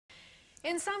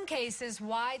In some cases,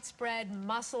 widespread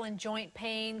muscle and joint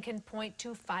pain can point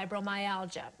to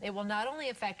fibromyalgia. It will not only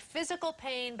affect physical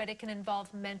pain, but it can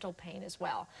involve mental pain as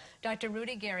well. Dr.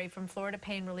 Gari from Florida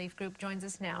Pain Relief Group joins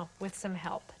us now with some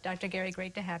help. Dr. Gari,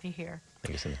 great to have you here.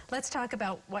 Thank you, Cindy. Let's talk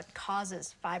about what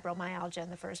causes fibromyalgia in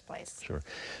the first place. Sure.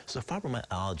 So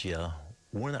fibromyalgia,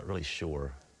 we're not really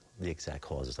sure the exact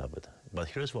causes of it, but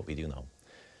here's what we do know.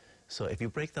 So if you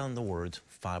break down the words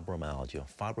fibromyalgia,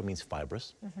 fibro means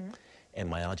fibrous, and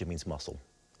myalgia means muscle,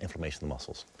 inflammation of the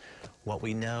muscles. What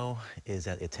we know is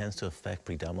that it tends to affect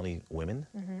predominantly women.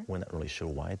 We're not really sure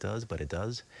why it does, but it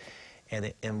does. And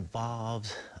it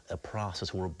involves a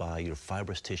process whereby your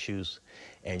fibrous tissues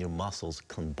and your muscles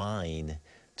combine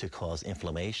to cause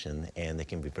inflammation, and it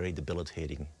can be very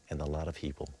debilitating in a lot of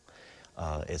people.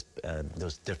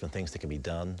 There's different things that can be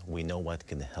done. We know what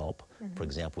can help. For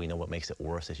example, we know what makes it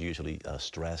worse is usually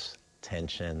stress,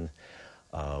 tension.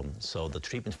 So the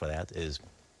treatment for that is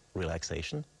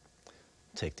relaxation,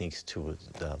 techniques to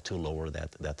lower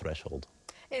that threshold.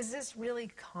 Is this really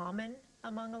common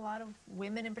among a lot of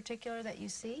women in particular that you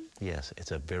see? Yes,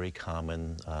 it's a very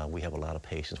common, we have a lot of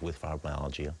patients with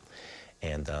fibromyalgia,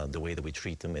 and the way that we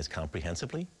treat them is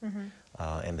comprehensively,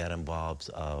 and that involves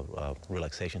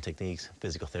relaxation techniques,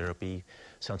 physical therapy.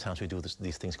 Sometimes we do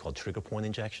these things called trigger point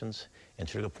injections, and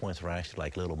trigger points are actually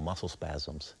like little muscle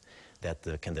spasms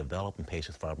that can develop in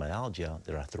patients with fibromyalgia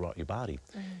that are throughout your body.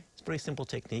 It's a very simple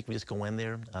technique. We just go in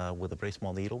there with a very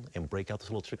small needle and break out those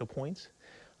little trigger points.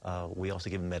 We also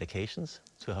give them medications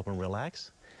to help them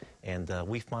relax, and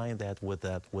we find that with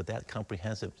that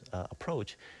comprehensive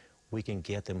approach, we can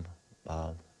get them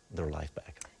their life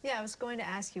back. Yeah, I was going to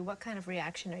ask you, what kind of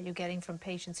reaction are you getting from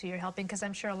patients who you're helping? Because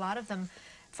I'm sure a lot of them,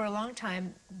 for a long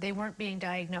time, they weren't being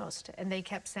diagnosed, and they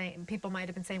kept saying, people might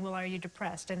have been saying, well, are you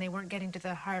depressed? And they weren't getting to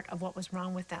the heart of what was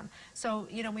wrong with them. So,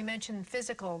 you know, we mentioned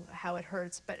physical, how it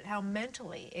hurts, but how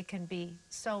mentally it can be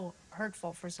so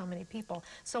hurtful for so many people.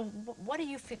 So what are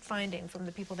you finding from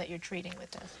the people that you're treating with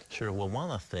this? Sure. Well,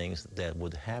 one of the things that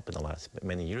would happen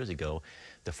many years ago,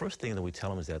 the first thing that we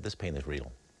tell them is that this pain is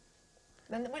real.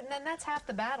 Then that's half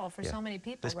the battle for so many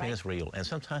people, this pain is real, and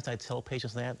sometimes I tell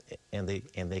patients that, and they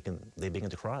begin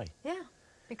to cry. Yeah,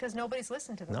 because nobody's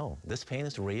listened to them. No, this pain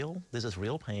is real. This is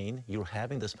real pain. You're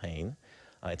having this pain.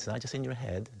 It's not just in your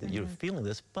head that you're feeling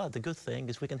this. But the good thing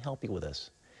is we can help you with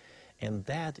this, and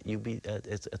that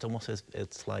it's almost as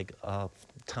it's like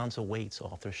tons of weights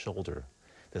off their shoulder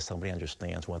that somebody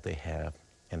understands what they have,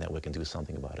 and that we can do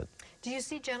something about it. Do you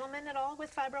see gentlemen at all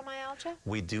with fibromyalgia?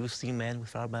 We do see men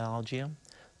with fibromyalgia,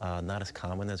 not as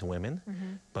common as women,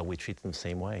 but we treat them the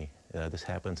same way. This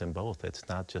happens in both. It's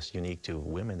not just unique to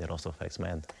women, it also affects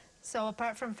men. So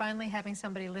apart from finally having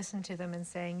somebody listen to them and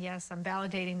saying, yes, I'm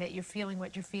validating that you're feeling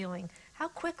what you're feeling, how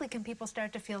quickly can people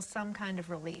start to feel some kind of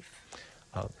relief?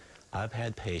 I've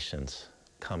had patients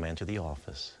come into the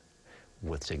office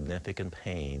with significant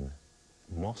pain,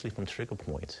 mostly from trigger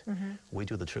points. We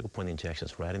do the trigger point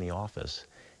injections right in the office,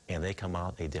 and they come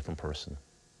out a different person.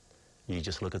 You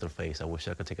just look at their face. I wish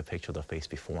I could take a picture of their face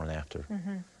before and after.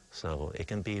 So it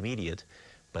can be immediate,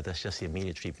 but that's just the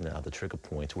immediate treatment of the trigger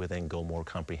points. We then go more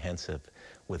comprehensive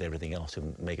with everything else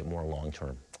to make it more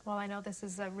long-term. Well, I know this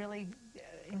is a really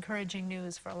encouraging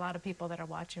news for a lot of people that are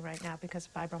watching right now, because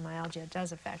fibromyalgia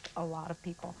does affect a lot of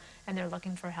people, and they're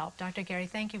looking for help. Dr. Gari,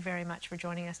 thank you very much for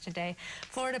joining us today.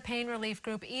 Florida Pain Relief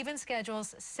Group even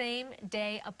schedules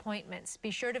same-day appointments.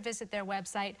 Be sure to visit their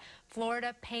website,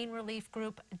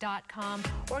 floridapainreliefgroup.com,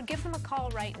 or give them a call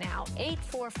right now,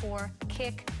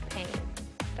 844-KICK-PAIN.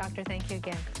 Doctor, thank you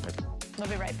again. We'll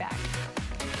be right back.